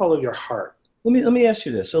got to follow your heart. let me ask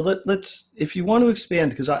you this. So let's, if you want to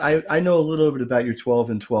expand, because I know a little bit about your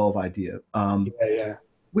 12 and 12 idea. Yeah, yeah.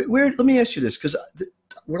 Let me ask you this, because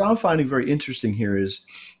what I'm finding very interesting here is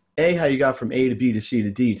A, how you got from A to B to C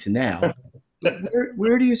to D to now. But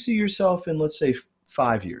where do you see yourself in, let's say,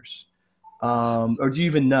 5 years? Or do you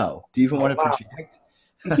even know? Do you even want Oh, to wow. project?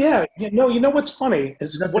 Yeah, you know what's funny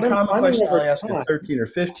is That's a what I'm common finding question over I'll ask a time. 13 or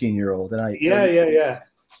 15-year-old, and I Yeah, don't. yeah, yeah.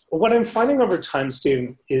 What I'm finding over time,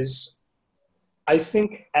 Steve, is I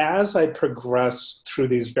think as I progress through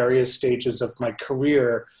these various stages of my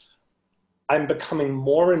career, I'm becoming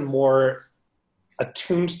more and more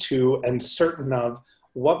attuned to and certain of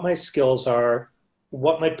what my skills are,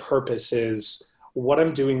 what my purpose is, what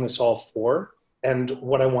I'm doing this all for, and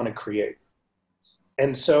what I want to create.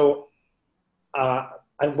 And so uh,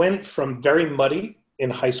 I went from very muddy in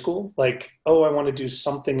high school, like, oh, I want to do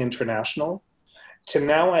something international, to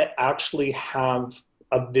now I actually have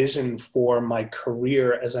a vision for my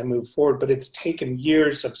career as I move forward. But it's taken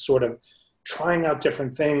years of sort of trying out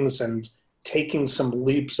different things and taking some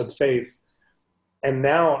leaps of faith. And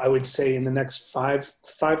now I would say in the next 5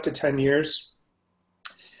 to 10 years,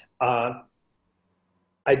 uh,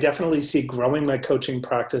 I definitely see growing my coaching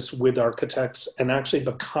practice with architects and actually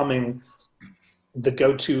becoming the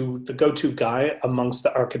go-to guy amongst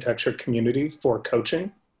the architecture community for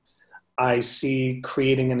coaching. I see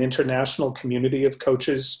creating an international community of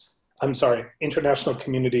coaches. I'm sorry, international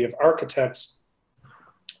community of architects,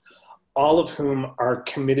 all of whom are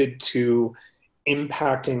committed to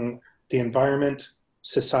impacting the environment,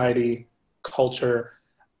 society, culture.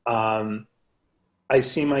 Um, I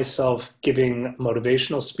see myself giving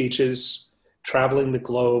motivational speeches, traveling the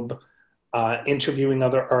globe, interviewing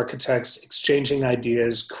other architects, exchanging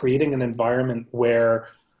ideas, creating an environment where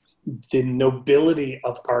the nobility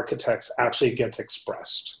of architects actually gets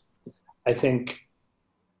expressed. I think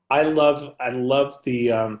I love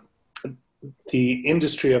the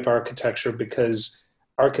industry of architecture because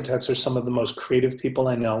architects are some of the most creative people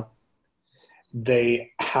I know.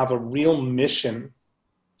 They have a real mission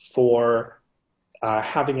for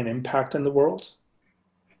having an impact in the world.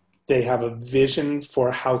 They have a vision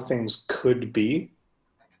for how things could be,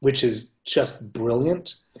 which is just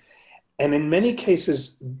brilliant. And in many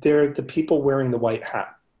cases, they're the people wearing the white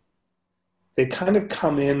hat. They kind of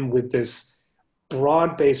come in with this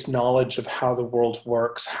broad-based knowledge of how the world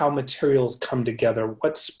works, how materials come together,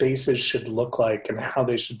 what spaces should look like, and how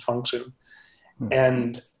they should function. Hmm.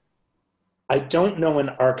 And I don't know an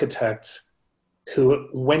architect who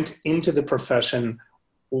went into the profession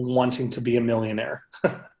wanting to be a millionaire.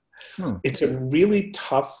 Hmm. It's a really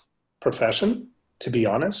tough profession, to be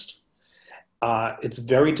honest. It's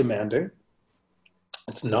very demanding.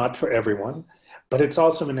 It's not for everyone, but it's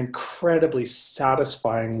also an incredibly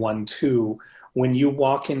satisfying one too when you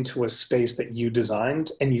walk into a space that you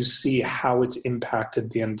designed and you see how it's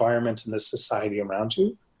impacted the environment and the society around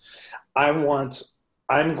you. I want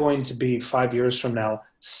I'm going to be 5 years from now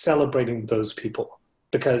celebrating those people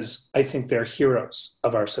because I think they're heroes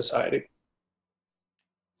of our society.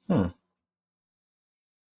 Hmm.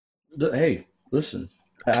 Hey, listen,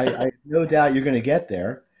 I no doubt you're going to get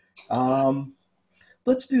there. Um,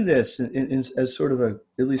 let's do this as sort of a,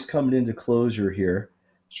 at least coming into closure here.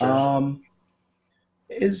 Sure. Um,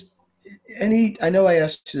 is any, I know I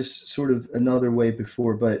asked this sort of another way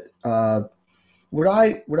before, but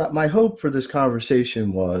my hope for this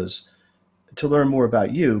conversation was to learn more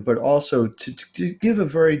about you, but also to give a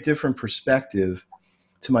very different perspective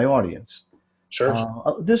to my audience. Sure.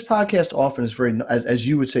 This podcast often is very, as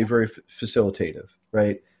you would say, very facilitative,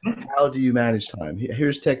 right? How do you manage time?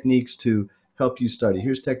 Here's techniques to help you study.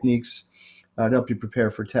 Here's techniques to help you prepare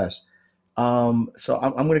for tests. So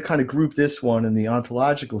I'm going to kind of group this one in the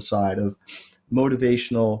ontological side of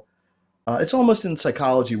motivational. It's almost in the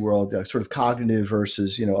psychology world, sort of cognitive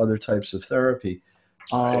versus other types of therapy.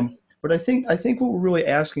 Right. But I think what we're really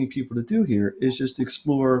asking people to do here is just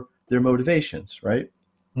explore their motivations, right?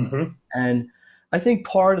 Mm-hmm. And I think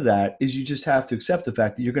part of that is you just have to accept the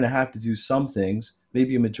fact that you're going to have to do some things,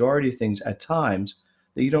 maybe a majority of things at times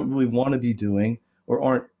that you don't really want to be doing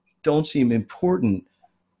or don't seem important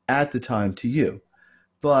at the time to you,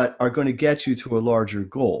 but are going to get you to a larger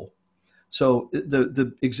goal. So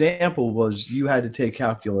the example was you had to take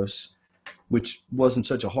calculus, which wasn't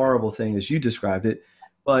such a horrible thing as you described it,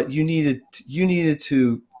 but you needed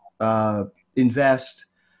to invest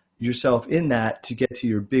yourself in that to get to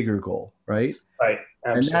your bigger goal, right? Right.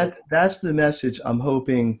 And Absolutely. that's the message I'm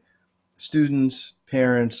hoping students,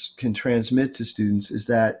 parents can transmit to students is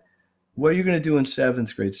that what you're going to do in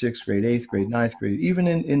seventh grade, sixth grade, eighth grade, ninth grade, even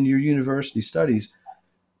in your university studies,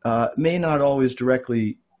 may not always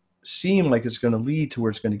directly seem like it's going to lead to where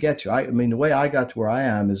it's going to get you. I mean, the way I got to where I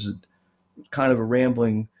am is kind of a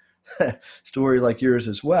rambling story like yours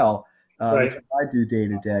as well. That's Right. what I do day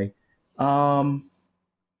to day. Um,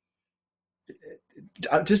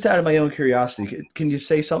 just out of my own curiosity, can you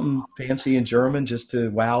say something fancy in German just to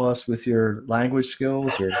wow us with your language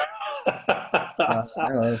skills? Or I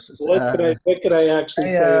don't know. What could I actually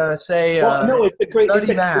say? Say Well, no, it's a great,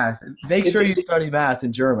 study math. Make it's sure a, you study math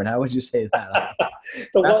in German. How would you say that?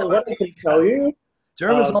 but what I can Mathematik. tell you,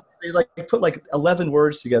 Germans they like put like 11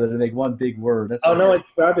 words together to make one big word. oh no, it's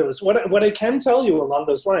fabulous. What I can tell you along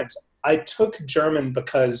those lines, I took German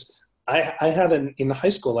because I had in high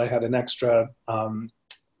school, I had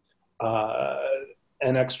uh,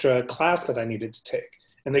 an extra class that I needed to take.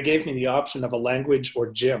 And they gave me the option of a language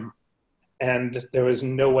or gym. And there was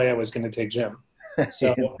no way I was going to take gym.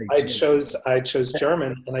 So I chose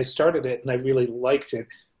German, and I started it, and I really liked it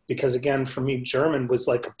because, again, for me, German was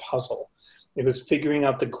like a puzzle. It was figuring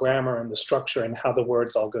out the grammar and the structure and how the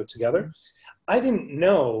words all go together. I didn't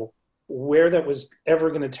know where that was ever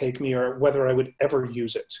going to take me or whether I would ever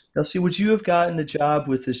use it. Now, see, would you have gotten the job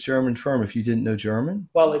with this German firm if you didn't know German?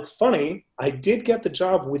 Well, it's funny. I did get the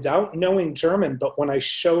job without knowing German, but when I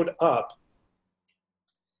showed up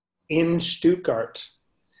in Stuttgart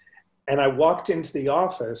and I walked into the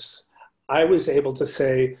office, I was able to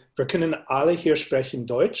say, "Wir können alle hier sprechen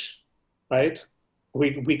Deutsch," right?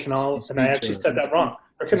 We can all, and I actually said that wrong.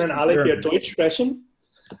 "Wir können alle hier Deutsch sprechen,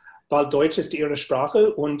 weil Deutsch ist ihre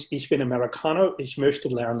Sprache und ich bin Amerikaner, ich möchte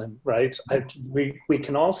lernen," right? We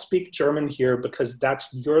can all speak German here because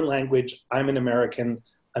that's your language. I'm an American.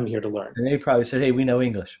 I'm here to learn. And they probably said, "Hey, we know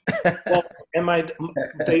English." Well,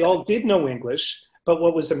 they all did know English. But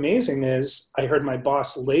what was amazing is I heard my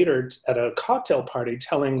boss later at a cocktail party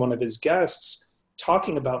telling one of his guests,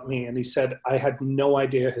 talking about me, and he said, I had no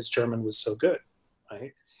idea his German was so good,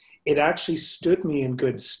 right? It actually stood me in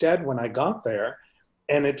good stead when I got there,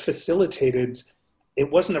 and it facilitated,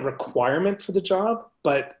 it wasn't a requirement for the job,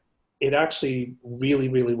 but it actually really,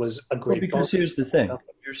 really was a great because here's the thing.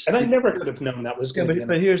 And I never could have known that was going to be.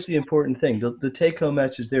 But here's the important thing. The take-home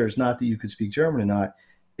message there is not that you could speak German or not.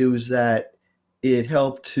 It was that it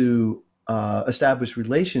helped to establish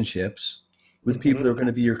relationships with people that are going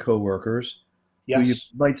to be your coworkers, who you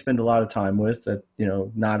might spend a lot of time with. That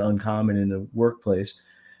not uncommon in the workplace.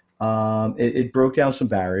 It broke down some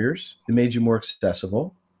barriers. It made you more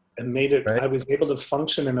accessible. It made it. Right? I was able to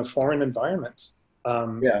function in a foreign environment.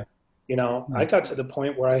 I got to the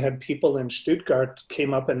point where I had people in Stuttgart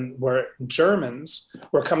came up and were Germans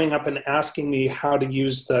were coming up and asking me how to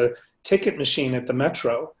use the ticket machine at the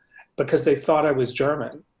metro, because they thought I was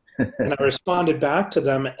German. And I responded back to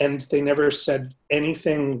them, and they never said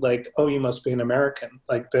anything like, oh, you must be an American,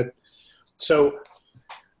 like that. So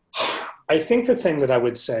I think the thing that I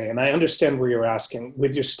would say, and I understand where you're asking,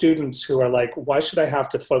 with your students who are like, why should I have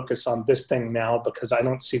to focus on this thing now because I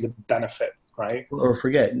don't see the benefit, right? Or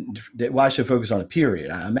forget, why should I focus on a period?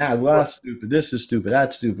 I'm mad, well, that's stupid, this is stupid,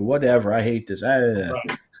 that's stupid, whatever, I hate this. Right.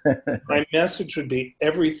 My message would be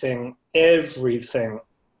everything is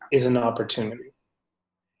an opportunity.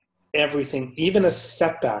 Everything, even a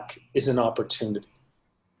setback, is an opportunity.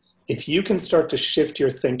 If you can start to shift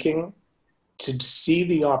your thinking to see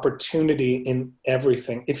the opportunity in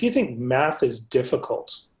everything, if you think math is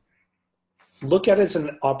difficult, look at it as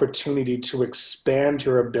an opportunity to expand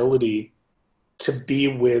your ability to be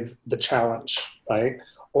with the challenge, right?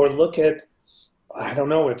 Or look at, I don't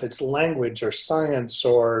know if it's language or science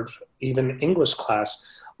or even English class,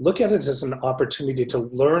 look at it as an opportunity to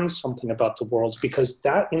learn something about the world, because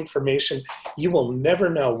that information, you will never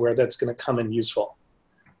know where that's going to come in useful.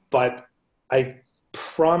 But I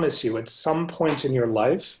promise you, at some point in your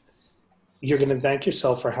life, you're going to thank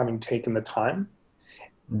yourself for having taken the time.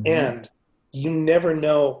 Mm-hmm. And you never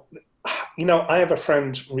know. I have a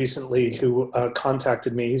friend recently who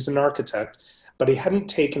contacted me. He's an architect, but he hadn't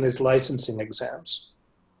taken his licensing exams.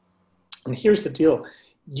 And here's the deal.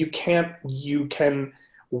 You can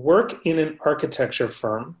work in an architecture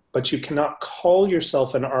firm, but you cannot call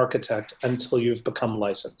yourself an architect until you've become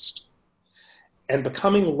licensed. And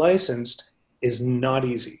becoming licensed is not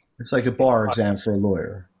easy. It's like a bar exam for a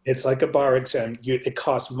lawyer. It's like a bar exam. It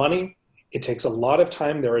costs money. It takes a lot of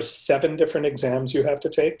time. There are 7 different exams you have to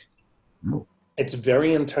take. Oh. It's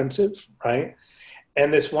very intensive, right?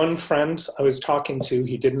 And this one friend I was talking to,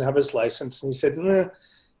 he didn't have his license, and he said,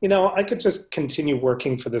 I could just continue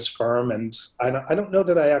working for this firm, and I don't know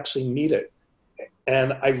that I actually need it.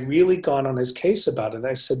 And I really got on his case about it.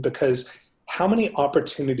 I said, because how many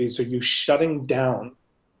opportunities are you shutting down?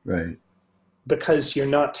 Right. because you're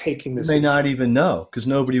not taking You this may into, not even know because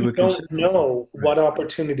nobody you would don't consider it. know Right. what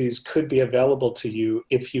opportunities could be available to you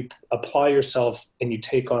if you apply yourself and you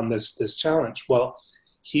take on this challenge. Well,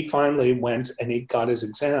 he finally went and he got his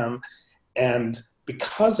exam, and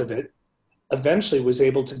because of it, eventually was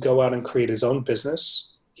able to go out and create his own business.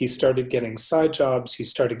 He started getting side jobs. He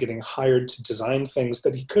started getting hired to design things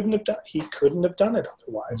that he couldn't have done. He couldn't have done it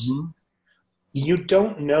otherwise. Mm-hmm. You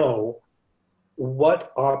don't know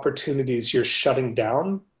what opportunities you're shutting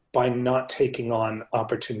down by not taking on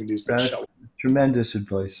opportunities that That's show. tremendous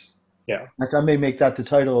advice. Yeah. In fact, I may make that the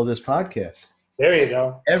title of this podcast. There you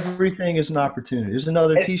go. Everything is an opportunity. There's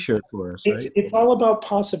another T-shirt for us, right? It's all about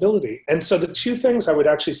possibility. And so the two things I would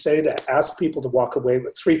actually say to ask people to walk away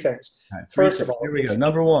with, three things. All right, First of all, here we go.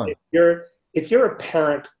 Number one. if you're a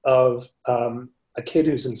parent of a kid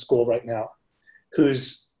who's in school right now,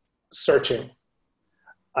 who's searching,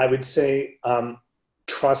 I would say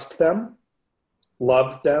trust them,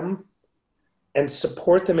 love them, and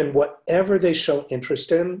support them in whatever they show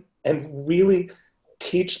interest in, and really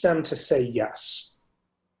teach them to say yes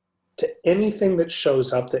to anything that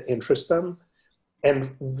shows up that interests them,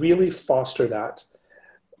 and really foster that.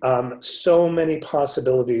 So many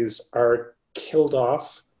possibilities are killed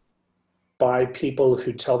off by people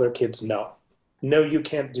who tell their kids no. No, you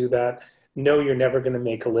can't do that. No, you're never going to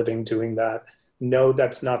make a living doing that. No,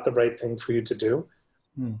 that's not the right thing for you to do.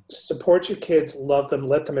 Support your kids, love them,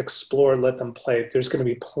 let them explore, let them play. There's going to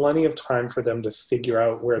be plenty of time for them to figure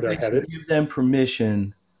out where they're headed. Give them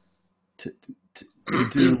permission to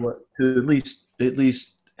do what, to at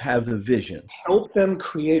least have the vision. Help them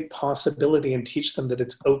create possibility and teach them that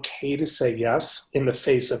it's okay to say yes in the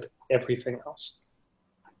face of everything else.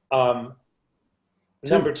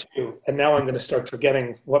 Number two, and now I'm going to start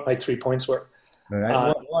forgetting what my 3 points were. All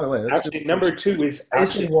right. Actually, number two is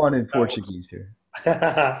actually one in Portuguese here.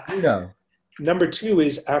 Number two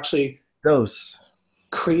is actually those.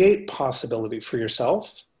 Create possibility for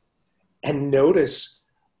yourself and notice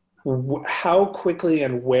how quickly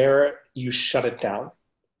and where you shut it down.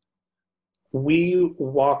 We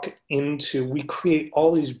create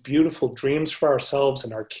all these beautiful dreams for ourselves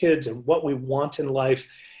and our kids and what we want in life.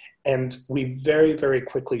 And we very, very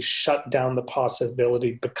quickly shut down the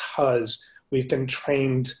possibility because we've been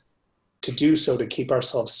trained to do so to keep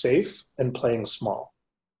ourselves safe and playing small.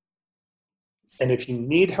 And if you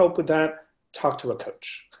need help with that, talk to a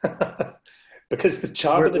coach. Because the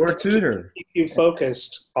job of the coach is to keep you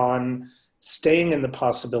focused on staying in the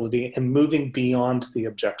possibility and moving beyond the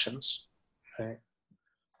objections. Right?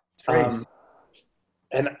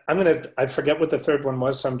 And I forget what the third one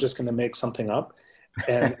was, so I'm just going to make something up.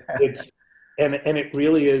 And it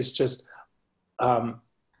really is just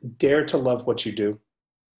dare to love what you do.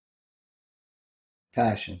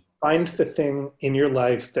 Passion. Find the thing in your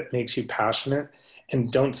life that makes you passionate and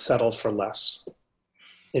don't settle for less.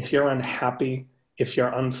 If you're unhappy, if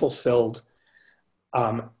you're unfulfilled,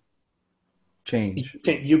 change.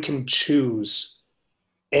 You can choose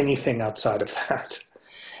anything outside of that.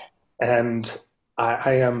 And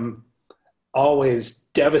I am always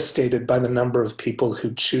devastated by the number of people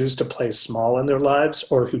who choose to play small in their lives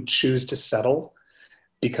or who choose to settle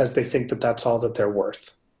because they think that that's all that they're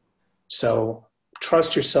worth. So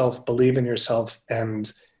trust yourself, believe in yourself, and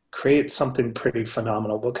create something pretty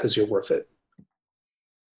phenomenal because you're worth it.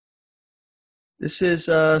 This is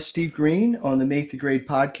Steve Green on the Make the Grade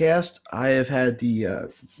podcast. I have had the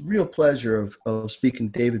real pleasure of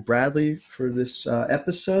speaking to David Bradley for this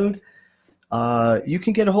episode. You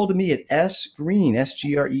can get a hold of me at sgreen,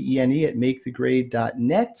 S-G-R-E-E-N-E, at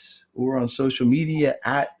makethegrade.net, or on social media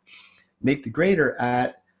at Make the Grader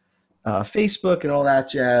at Facebook and all that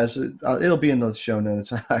jazz. It'll be in the show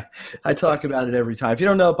notes. I talk about it every time. If you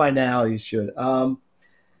don't know it by now, you should.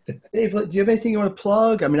 Dave, do you have anything you want to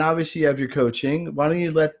plug? I mean, obviously you have your coaching. Why don't you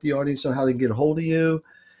let the audience know how they can get a hold of you?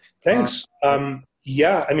 Thanks.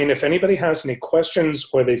 Yeah, I mean, if anybody has any questions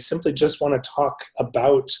or they simply just want to talk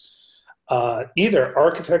about either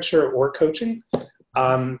architecture or coaching,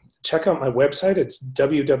 check out my website. It's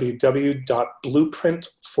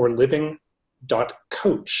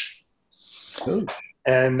www.blueprintforliving.coach.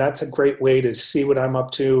 And that's a great way to see what I'm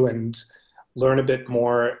up to and learn a bit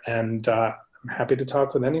more. And I'm happy to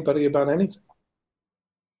talk with anybody about anything.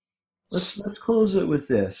 Let's close it with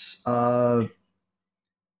this.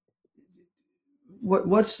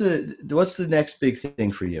 What's the next big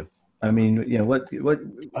thing for you? I mean, you know, where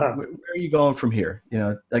are you going from here? You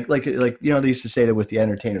know, like you know, they used to say that with the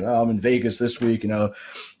entertainers. Oh, I'm in Vegas this week. You know,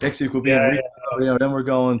 next week we'll be in Rio. You know, then we're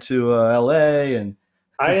going to LA and.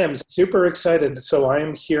 I am super excited. So I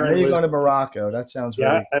am here in Maybe Lisbon. going to Morocco. That sounds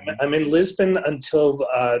Yeah, very I'm in Lisbon until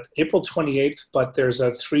April 28th, but there's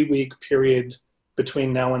a 3-week period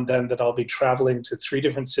between now and then that I'll be traveling to 3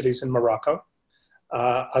 different cities in Morocco,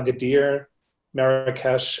 Agadir,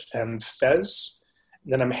 Marrakesh, and Fez.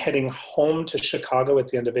 Then I'm heading home to Chicago at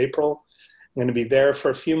the end of April. I'm going to be there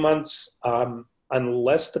for a few months.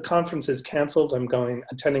 Unless the conference is canceled, I'm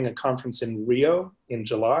attending a conference in Rio in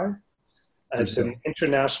July. It's an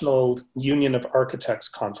International Union of Architects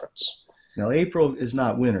conference. Now, April is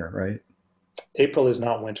not winter, right? April is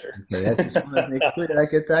not winter. Okay, I just want to make clear. I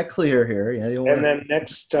get that clear here. And then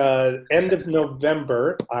next end of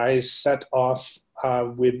November, I set off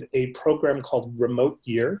with a program called Remote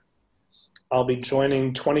Year. I'll be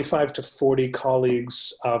joining 25 to 40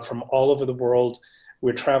 colleagues from all over the world.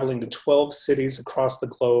 We're traveling to 12 cities across the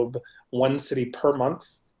globe, 1 city per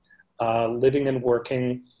month, living and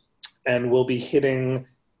working. And we'll be hitting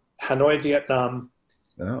Hanoi, Vietnam,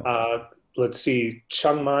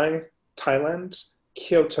 Chiang Mai, Thailand,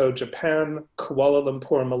 Kyoto, Japan, Kuala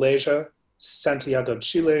Lumpur, Malaysia, Santiago,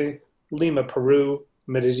 Chile, Lima, Peru,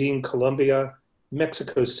 Medellin, Colombia,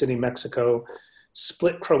 Mexico City, Mexico,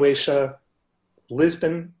 Split, Croatia,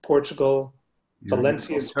 Lisbon, Portugal,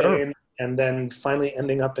 Valencia, Spain, and then finally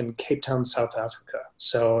ending up in Cape Town, South Africa.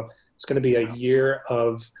 So it's going to be a year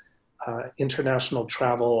of international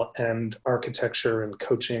travel and architecture and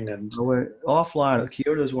coaching. And offline,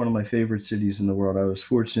 Kyoto is one of my favorite cities in the world. I was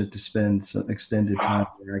fortunate to spend some extended time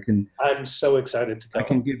there. I'm so excited to go. I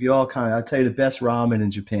can give you all kinds. I'll tell you the best ramen in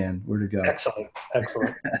Japan. Where to go?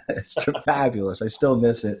 Excellent. It's fabulous. I still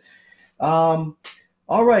miss it.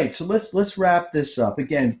 All right, so let's wrap this up.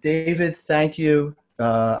 Again, David, thank you.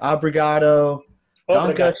 Obrigado.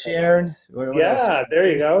 Danke, Sharon. Yeah, there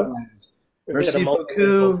you go. Merci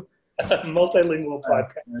beaucoup. Multilingual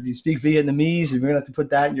podcast. You speak Vietnamese, and we're going to have to put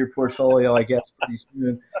that in your portfolio, I guess, pretty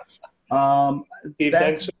soon.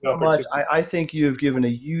 Thanks so much. I think you've given a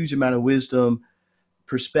huge amount of wisdom,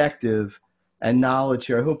 perspective, and knowledge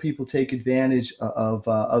here. I hope people take advantage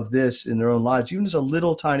of this in their own lives, even as a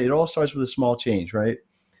little tiny. It all starts with a small change, right?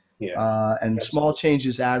 Yeah. And small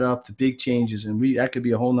changes add up to big changes, and that could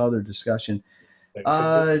be a whole nother discussion.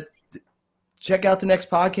 Check out the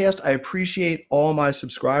next podcast. I appreciate all my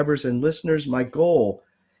subscribers and listeners. My goal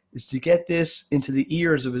is to get this into the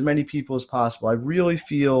ears of as many people as possible. I really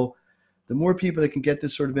feel the more people that can get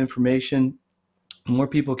this sort of information, the more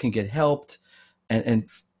people can get helped and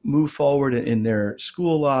move forward in their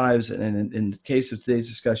school lives, and in the case of today's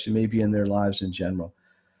discussion, maybe in their lives in general.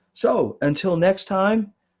 So until next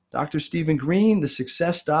time, Dr. Stephen Green, the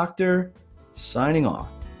Success Doctor, signing off.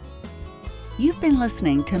 You've been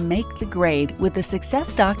listening to Make the Grade with the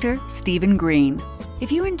Success Doctor, Stephen Green.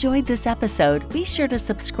 If you enjoyed this episode, be sure to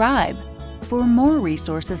subscribe. For more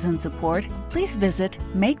resources and support, please visit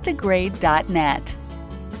makethegrade.net.